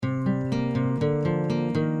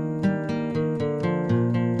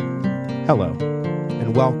Hello,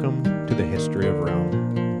 and welcome to the History of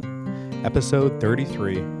Rome. Episode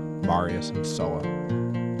 33, Marius and Sulla.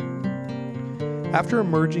 After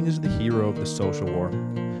emerging as the hero of the Social War,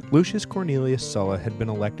 Lucius Cornelius Sulla had been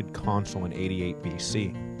elected consul in 88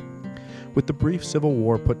 BC. With the brief civil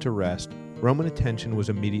war put to rest, Roman attention was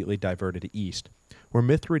immediately diverted east, where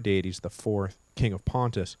Mithridates IV, king of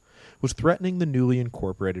Pontus, was threatening the newly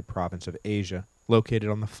incorporated province of Asia, located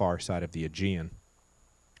on the far side of the Aegean.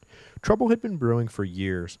 Trouble had been brewing for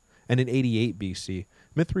years, and in 88 BC,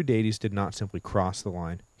 Mithridates did not simply cross the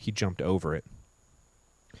line, he jumped over it.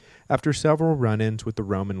 After several run-ins with the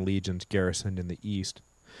Roman legions garrisoned in the east,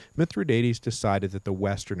 Mithridates decided that the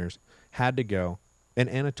Westerners had to go, and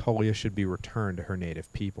Anatolia should be returned to her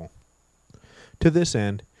native people. To this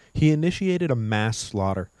end, he initiated a mass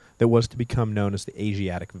slaughter that was to become known as the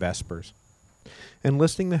Asiatic Vespers.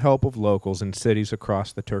 Enlisting the help of locals in cities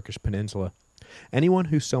across the Turkish peninsula, anyone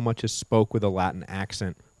who so much as spoke with a Latin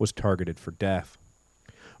accent was targeted for death.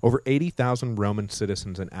 Over 80,000 Roman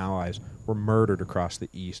citizens and allies were murdered across the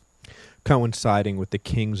east, coinciding with the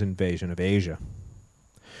king's invasion of Asia.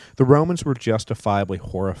 The Romans were justifiably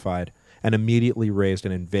horrified and immediately raised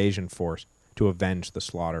an invasion force to avenge the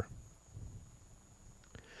slaughter.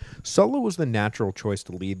 Sulla was the natural choice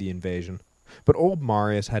to lead the invasion, but old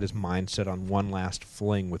Marius had his mind set on one last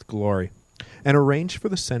fling with glory, and arranged for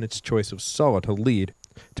the Senate's choice of Sulla to lead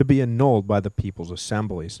to be annulled by the people's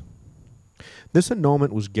assemblies. This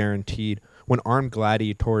annulment was guaranteed when armed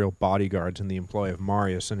gladiatorial bodyguards in the employ of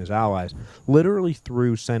Marius and his allies literally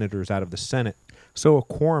threw senators out of the Senate so a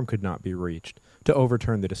quorum could not be reached to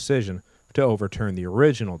overturn the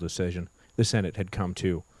original decision the Senate had come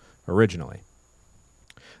to originally.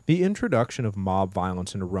 The introduction of mob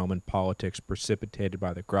violence into Roman politics precipitated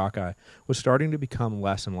by the Gracchi was starting to become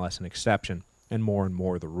less and less an exception, and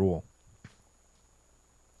more the rule.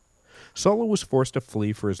 Sulla was forced to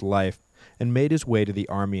flee for his life, and made his way to the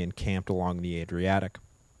army encamped along the Adriatic.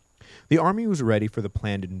 The army was ready for the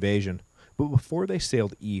planned invasion, but before they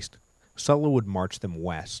sailed east, Sulla would march them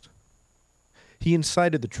west. He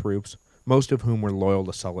incited the troops, most of whom were loyal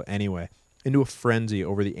to Sulla anyway, into a frenzy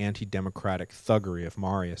over the anti-democratic thuggery of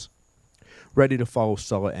Marius. Ready to follow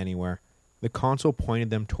Sulla anywhere, the consul pointed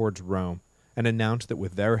them towards Rome and announced that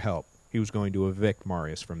with their help he was going to evict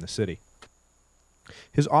Marius from the city.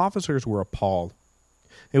 His officers were appalled.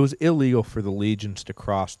 It was illegal for the legions to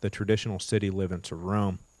cross the traditional city limits of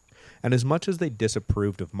Rome, and as much as they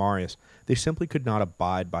disapproved of Marius, they simply could not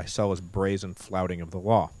abide by Sulla's brazen flouting of the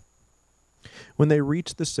law. When they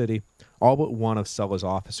reached the city, all but one of Sulla's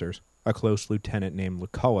officers, a close lieutenant named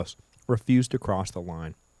Lucullus, refused to cross the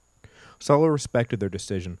line. Sulla respected their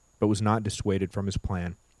decision, but was not dissuaded from his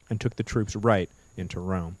plan, and took the troops right into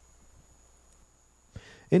Rome.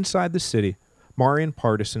 Inside the city, Marian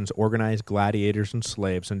partisans organized gladiators and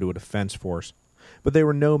slaves into a defense force, but they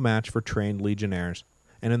were no match for trained legionnaires,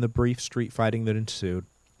 and in the brief street fighting that ensued,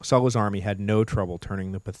 Sulla's army had no trouble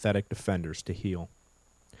turning the pathetic defenders to heel.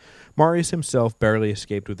 Marius himself barely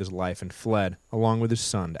escaped with his life and fled, along with his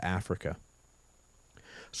son, to Africa.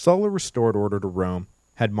 Sulla restored order to Rome,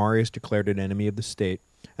 had Marius declared an enemy of the state,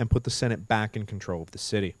 and put the Senate back in control of the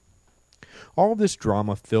city. All of this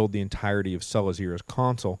drama filled the entirety of Sulla's year as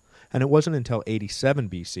consul, and it wasn't until 87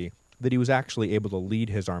 BC that he was actually able to lead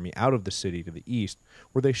his army out of the city to the east,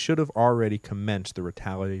 where they should have already commenced the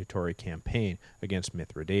retaliatory campaign against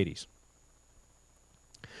Mithridates.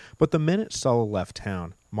 But the minute Sulla left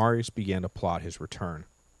town, Marius began to plot his return.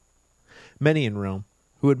 Many in Rome,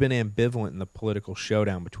 who had been ambivalent in the political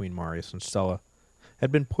showdown between Marius and Sulla,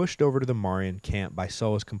 had been pushed over to the Marian camp by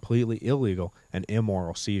Sulla's completely illegal and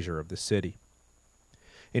immoral seizure of the city.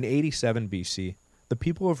 In 87 BC, the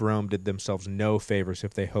people of Rome did themselves no favors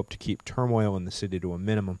if they hoped to keep turmoil in the city to a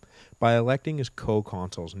minimum by electing as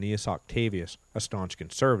co-consuls Gnaeus Octavius, a staunch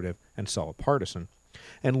conservative and Sulla partisan,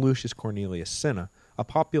 and Lucius Cornelius Cinna, a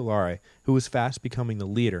populare who was fast becoming the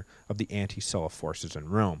leader of the anti-Sulla forces in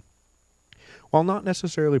Rome. While not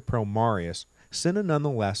necessarily pro-Marius, Cinna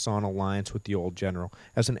nonetheless saw an alliance with the old general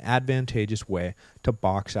as an advantageous way to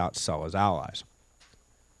box out Sulla's allies.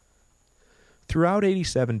 Throughout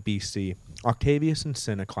 87 BC, Octavius and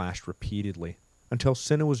Cinna clashed repeatedly, until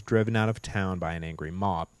Cinna was driven out of town by an angry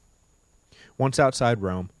mob. Once outside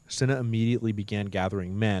Rome, Cinna immediately began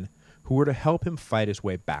gathering men who were to help him fight his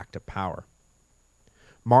way back to power.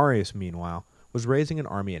 Marius, meanwhile, was raising an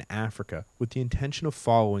army in Africa with the intention of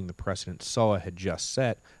following the precedent Sulla had just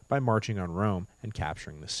set by marching on Rome and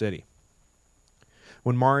capturing the city.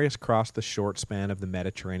 When Marius crossed the short span of the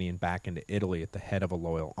Mediterranean back into Italy at the head of a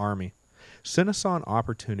loyal army, Cinna saw an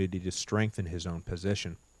opportunity to strengthen his own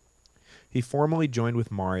position. He formally joined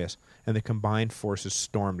with Marius, and the combined forces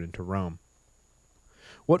stormed into Rome.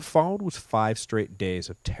 What followed was 5 straight days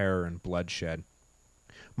of terror and bloodshed.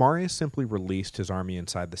 Marius simply released his army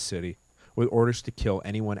inside the city, with orders to kill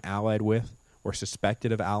anyone allied with, or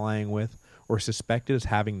suspected of allying with, or suspected as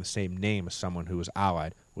having the same name as someone who was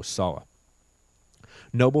allied with Sulla.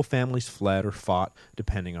 Noble families fled or fought,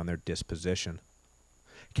 depending on their disposition.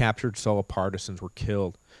 Captured Sulla partisans were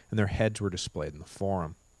killed, and their heads were displayed in the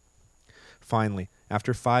forum. Finally,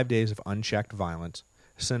 after 5 days of unchecked violence,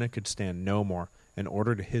 Cinna could stand no more and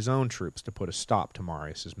ordered his own troops to put a stop to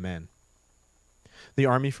Marius's men. The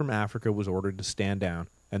army from Africa was ordered to stand down,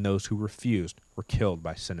 and those who refused were killed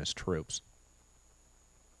by Cinna's troops.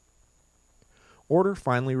 Order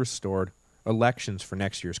finally restored, elections for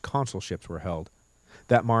next year's consulships were held.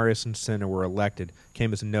 That Marius and Cinna were elected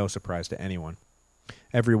came as no surprise to anyone.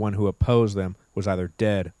 Everyone who opposed them was either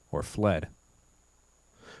dead or fled.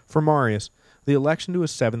 For Marius, the election to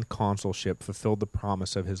his 7th consulship fulfilled the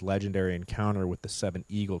promise of his legendary encounter with the 7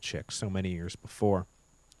 eagle chicks so many years before.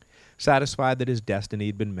 Satisfied that his destiny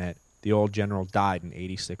had been met, the old general died in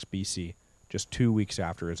 86 BC, just 2 weeks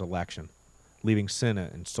after his election, leaving Cinna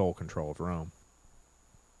in sole control of Rome.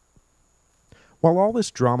 While all this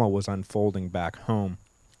drama was unfolding back home,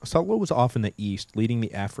 Sulla was off in the east leading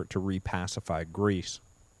the effort to repacify Greece.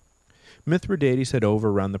 Mithridates had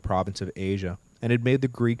overrun the province of Asia and had made the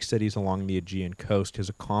Greek cities along the Aegean coast his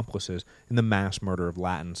accomplices in the mass murder of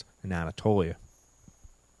Latins in Anatolia.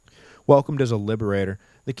 Welcomed as a liberator,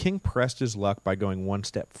 the king pressed his luck by going one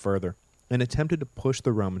step further and attempted to push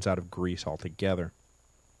the Romans out of Greece altogether.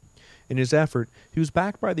 In his effort, he was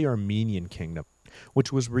backed by the Armenian kingdom,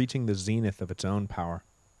 which was reaching the zenith of its own power.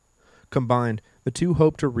 Combined, the two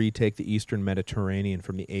hoped to retake the eastern Mediterranean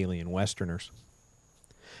from the alien Westerners.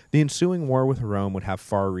 The ensuing war with Rome would have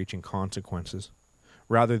far-reaching consequences.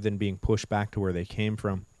 Rather than being pushed back to where they came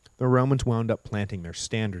from, the Romans wound up planting their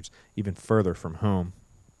standards even further from home.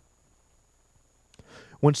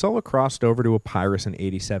 When Sulla crossed over to Epirus in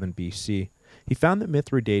 87 BC, he found that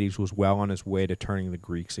Mithridates was well on his way to turning the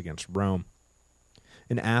Greeks against Rome.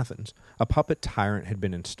 In Athens, a puppet tyrant had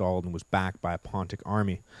been installed and was backed by a Pontic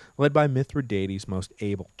army, led by Mithridates' most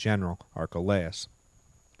able general, Archelaus.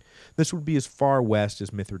 This would be as far west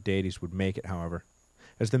as Mithridates would make it, however,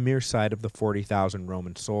 as the mere sight of the 40,000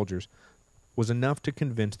 Roman soldiers was enough to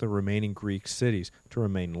convince the remaining Greek cities to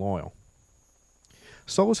remain loyal.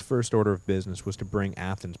 Sulla's first order of business was to bring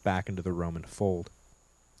Athens back into the Roman fold.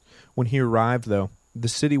 When he arrived, though, the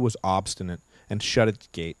city was obstinate and shut its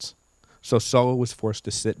gates, so Sulla was forced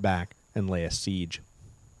to sit back and lay a siege.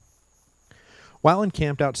 While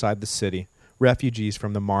encamped outside the city, refugees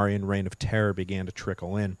from the Marian reign of terror began to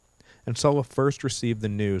trickle in, and Sulla first received the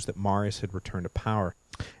news that Marius had returned to power,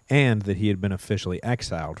 and that he had been officially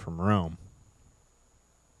exiled from Rome.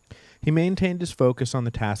 He maintained his focus on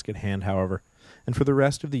the task at hand, however, and for the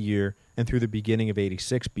rest of the year and through the beginning of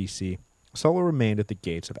 86 BC, Sulla remained at the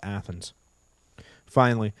gates of Athens.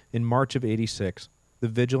 Finally, in March of 86, the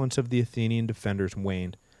vigilance of the Athenian defenders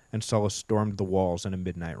waned, and Sulla stormed the walls in a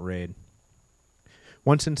midnight raid.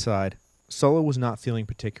 Once inside, Sulla was not feeling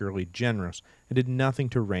particularly generous and did nothing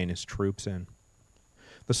to rein his troops in.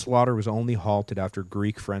 The slaughter was only halted after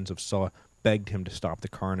Greek friends of Sulla begged him to stop the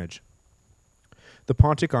carnage. The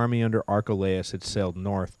Pontic army under Archelaus had sailed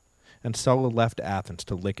north, and Sulla left Athens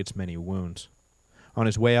to lick its many wounds. On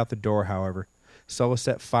his way out the door, however, Sulla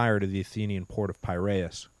set fire to the Athenian port of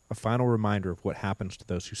Piraeus, a final reminder of what happens to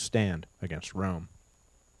those who stand against Rome.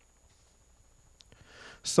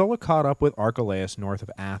 Sulla caught up with Archelaus north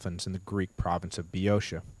of Athens in the Greek province of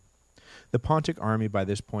Boeotia. The Pontic army by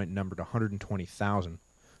this point numbered 120,000,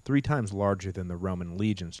 3 times larger than the Roman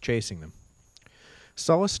legions chasing them.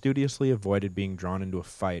 Sulla studiously avoided being drawn into a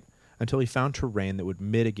fight until he found terrain that would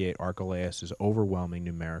mitigate Archelaus' overwhelming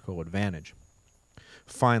numerical advantage.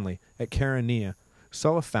 Finally, at Chaeronea,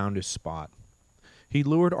 Sulla found his spot. He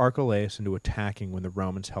lured Archelaus into attacking when the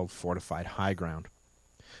Romans held fortified high ground.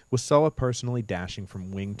 With Sulla personally dashing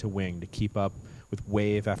from wing to wing to keep up with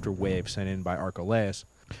wave after wave sent in by Archelaus,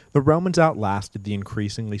 the Romans outlasted the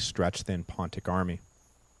increasingly stretched-thin Pontic army.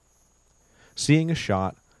 Seeing a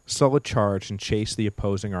shot, Sulla charged and chased the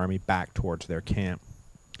opposing army back towards their camp,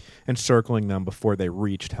 encircling them before they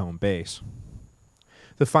reached home base.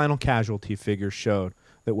 The final casualty figures showed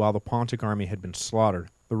that while the Pontic army had been slaughtered,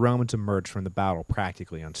 the Romans emerged from the battle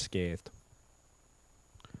practically unscathed.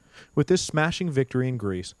 With this smashing victory in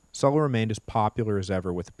Greece, Sulla remained as popular as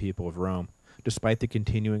ever with the people of Rome, despite the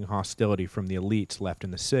continuing hostility from the elites left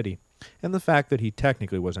in the city, and the fact that he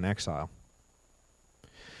technically was in exile.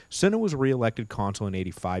 Cinna was re-elected consul in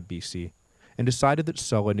 85 BC, and decided that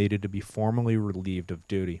Sulla needed to be formally relieved of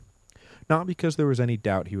duty, not because there was any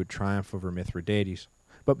doubt he would triumph over Mithridates,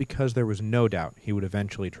 but because there was no doubt he would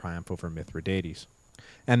eventually triumph over Mithridates,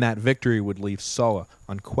 and that victory would leave Sulla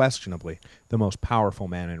unquestionably the most powerful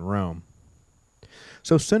man in Rome.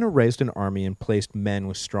 So Cinna raised an army and placed men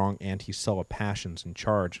with strong anti-Sulla passions in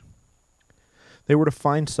charge. They were to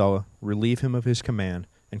find Sulla, relieve him of his command,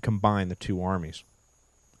 and combine the two armies.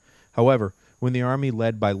 However, when the army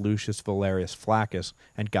led by Lucius Valerius Flaccus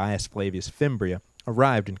and Gaius Flavius Fimbria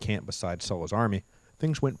arrived and camped beside Sulla's army,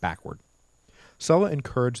 things went backward. Sulla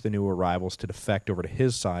encouraged the new arrivals to defect over to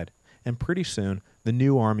his side, and pretty soon the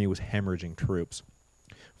new army was hemorrhaging troops.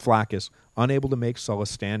 Flaccus, unable to make Sulla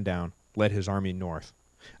stand down, led his army north,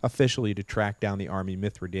 officially to track down the army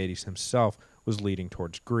Mithridates himself was leading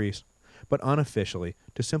towards Greece, but unofficially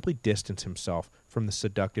to simply distance himself from the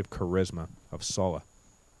seductive charisma of Sulla.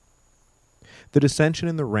 The dissension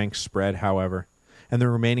in the ranks spread, however, and the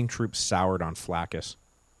remaining troops soured on Flaccus.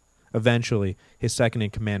 Eventually, his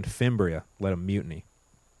second-in-command Fimbria led a mutiny.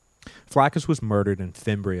 Flaccus was murdered and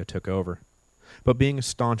Fimbria took over, but being a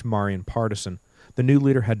staunch Marian partisan, the new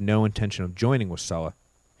leader had no intention of joining with Sulla.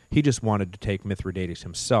 He just wanted to take Mithridates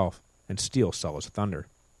himself and steal Sulla's thunder.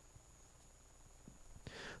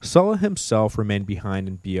 Sulla himself remained behind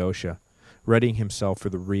in Boeotia, readying himself for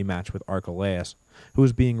the rematch with Archelaus, who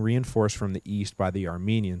was being reinforced from the east by the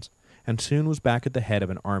Armenians, and soon was back at the head of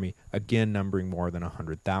an army again numbering more than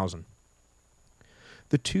 100,000.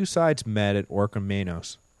 The two sides met at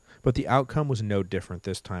Orchomenos, but the outcome was no different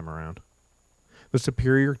this time around. The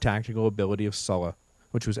superior tactical ability of Sulla,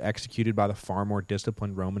 which was executed by the far more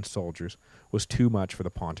disciplined Roman soldiers, was too much for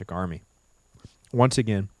the Pontic army. Once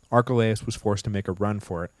again, Archelaus was forced to make a run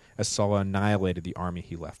for it, as Sulla annihilated the army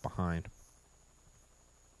he left behind.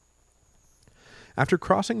 After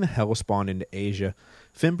crossing the Hellespont into Asia,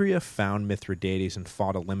 Fimbria found Mithridates and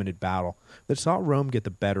fought a limited battle that saw Rome get the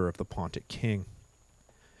better of the Pontic king.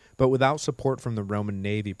 But without support from the Roman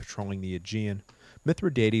navy patrolling the Aegean,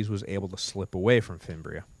 Mithridates was able to slip away from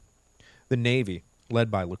Fimbria. The navy,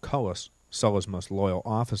 led by Lucullus, Sulla's most loyal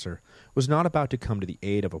officer, was not about to come to the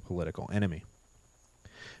aid of a political enemy.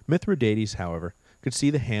 Mithridates, however, could see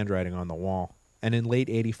the handwriting on the wall, and in late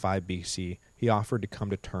 85 BC he offered to come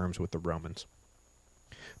to terms with the Romans.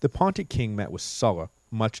 The Pontic king met with Sulla,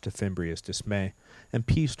 much to Fimbria's dismay, and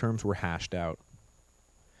peace terms were hashed out.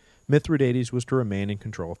 Mithridates was to remain in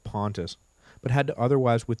control of Pontus, but had to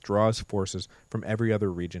otherwise withdraw his forces from every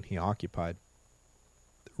other region he occupied.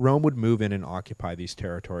 Rome would move in and occupy these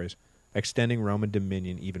territories, extending Roman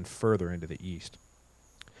dominion even further into the east.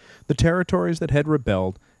 The territories that had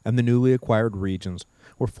rebelled and the newly acquired regions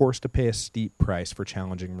were forced to pay a steep price for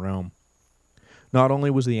challenging Rome. Not only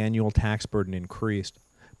was the annual tax burden increased,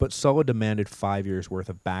 but Sulla demanded 5 years' worth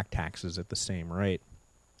of back taxes at the same rate.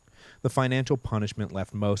 The financial punishment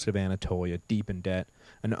left most of Anatolia deep in debt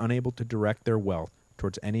and unable to direct their wealth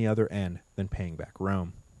towards any other end than paying back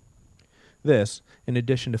Rome. This, in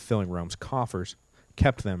addition to filling Rome's coffers,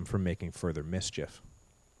 kept them from making further mischief.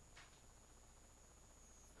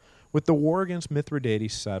 With the war against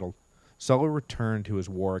Mithridates settled, Sulla returned to his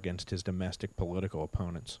war against his domestic political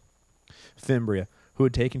opponents. Fimbria, who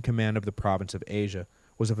had taken command of the province of Asia,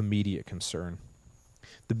 was of immediate concern.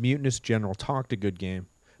 The mutinous general talked a good game,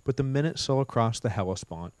 but the minute Sulla crossed the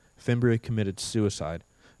Hellespont, Fimbria committed suicide,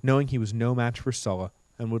 knowing he was no match for Sulla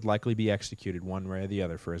and would likely be executed one way or the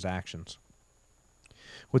other for his actions.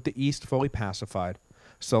 With the east fully pacified,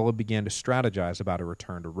 Sulla began to strategize about a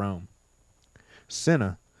return to Rome.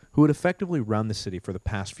 Cinna, who had effectively run the city for the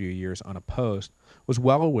past few years unopposed, was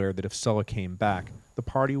well aware that if Sulla came back, the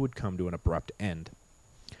party would come to an abrupt end.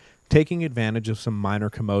 Taking advantage of some minor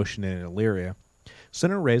commotion in Illyria,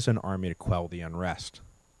 Cinna raised an army to quell the unrest.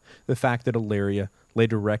 The fact that Illyria lay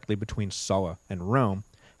directly between Sulla and Rome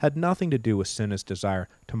had nothing to do with Cinna's desire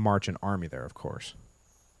to march an army there, of course.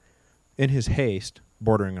 In his haste,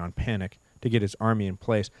 bordering on panic, to get his army in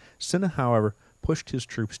place, Cinna, however, pushed his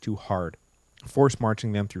troops too hard,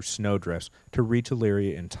 force-marching them through snowdrifts to reach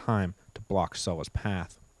Illyria in time to block Sulla's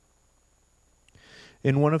path.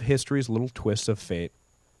 In one of history's little twists of fate,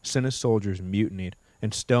 Cinna's soldiers mutinied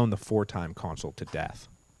and stoned the 4-time consul to death.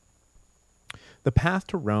 The path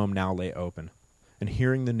to Rome now lay open, and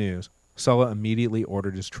hearing the news, Sulla immediately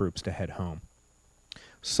ordered his troops to head home.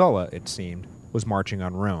 Sulla, it seemed, was marching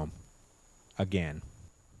on Rome. Again.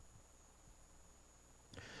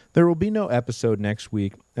 There will be no episode next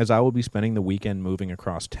week, as I will be spending the weekend moving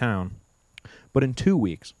across town, but in 2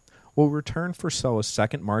 weeks, we'll return for Sulla's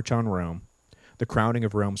second march on Rome, the crowning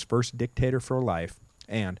of Rome's first dictator for life,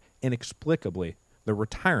 and, inexplicably, the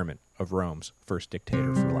retirement of Rome's first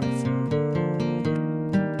dictator for life.